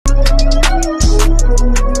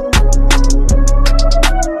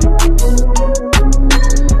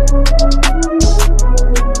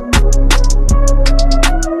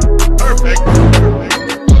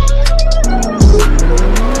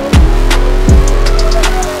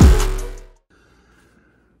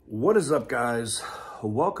What is up, guys?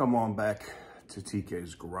 Welcome on back to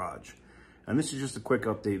TK's Garage. And this is just a quick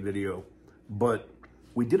update video, but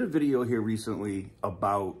we did a video here recently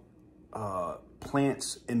about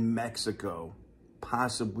plants in Mexico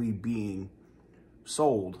possibly being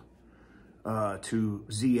sold to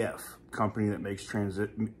ZF, company that makes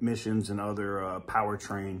transmissions and other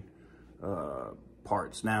powertrain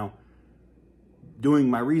parts. Now, doing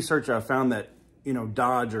my research, I found that, you know,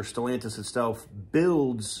 Dodge or Stellantis itself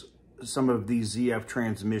builds some of these ZF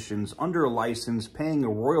transmissions under a license, paying a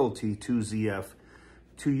royalty to ZF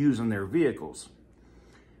to use in their vehicles.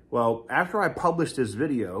 Well, after I published this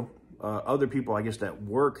video, other people, I guess, that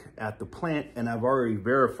work at the plant, and I've already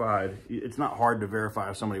verified, it's not hard to verify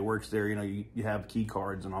if somebody works there, you know, you have key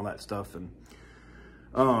cards and all that stuff. And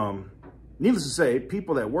needless to say,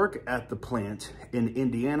 people that work at the plant in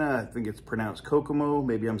Indiana, I think it's pronounced Kokomo,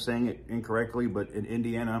 maybe I'm saying it incorrectly, but in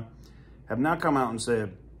Indiana, have now come out and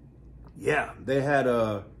said, yeah, they've had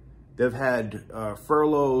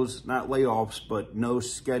furloughs, not layoffs, but no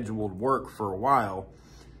scheduled work for a while,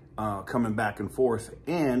 coming back and forth,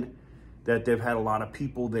 and that they've had a lot of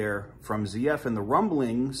people there from ZF. And the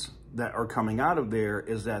rumblings that are coming out of there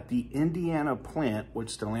is that the Indiana plant, which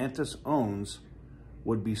Stellantis owns,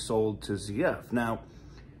 would be sold to ZF. Now,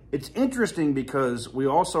 it's interesting because we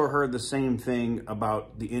also heard the same thing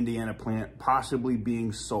about the Indiana plant possibly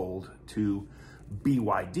being sold to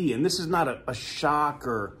BYD. And this is not a shock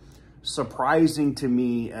or surprising to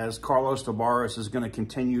me, as Carlos Tavares is going to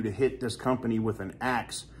continue to hit this company with an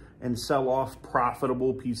axe and sell off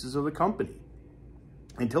profitable pieces of the company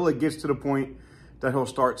until it gets to the point that he'll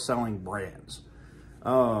start selling brands.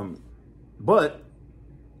 But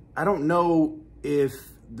I don't know if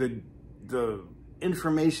the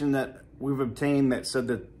information that we've obtained that said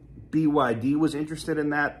that BYD was interested in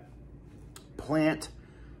that plant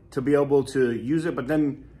to be able to use it, but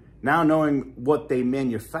then now knowing what they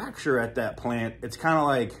manufacture at that plant, it's kind of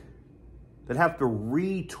like they'd have to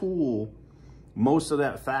retool most of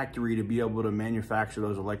that factory to be able to manufacture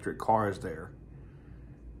those electric cars there.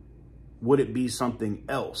 Would it be something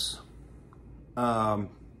else? But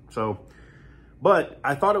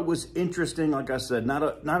I thought it was interesting. Like I said,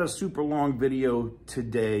 not a super long video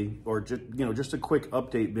today, or just, you know, just a quick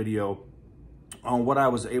update video on what I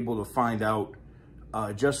was able to find out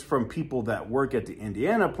just from people that work at the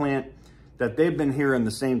Indiana plant, that they've been hearing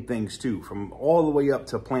the same things too, from all the way up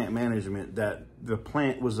to plant management, that the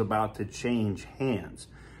plant was about to change hands.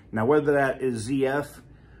 Now, whether that is ZF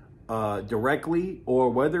directly or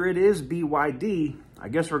whether it is BYD, I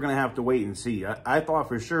guess we're going to have to wait and see. I thought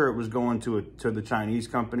for sure it was going to the Chinese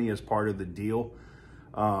company as part of the deal,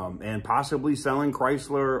 and possibly selling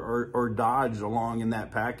Chrysler or Dodge along in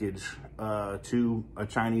that package to a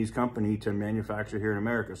Chinese company to manufacture here in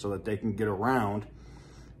America, so that they can get around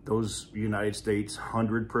those United States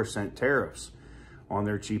 100% tariffs on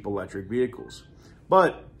their cheap electric vehicles.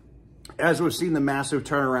 But as we've seen the massive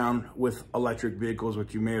turnaround with electric vehicles,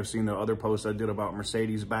 which you may have seen the other posts I did about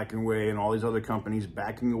Mercedes backing away and all these other companies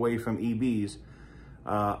backing away from EVs,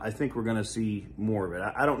 I think we're going to see more of it.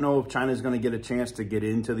 I don't know if China's going to get a chance to get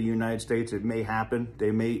into the United States. It may happen. They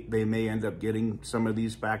may end up getting some of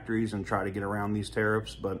these factories and try to get around these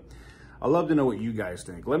tariffs. But I'd love to know what you guys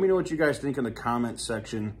think. Let me know what you guys think in the comment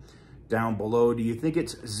section down below. Do you think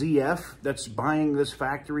it's ZF that's buying this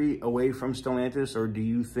factory away from Stellantis, or do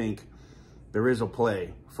you think there is a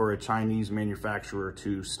play for a Chinese manufacturer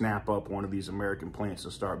to snap up one of these American plants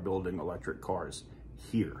to start building electric cars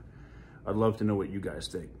here? I'd love to know what you guys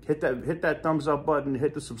think. Hit that thumbs up button,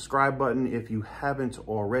 hit the subscribe button if you haven't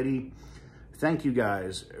already. Thank you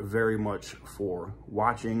guys very much for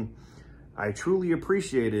watching. I truly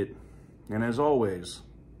appreciate it. And as always,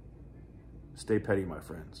 stay petty, my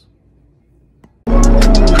friends.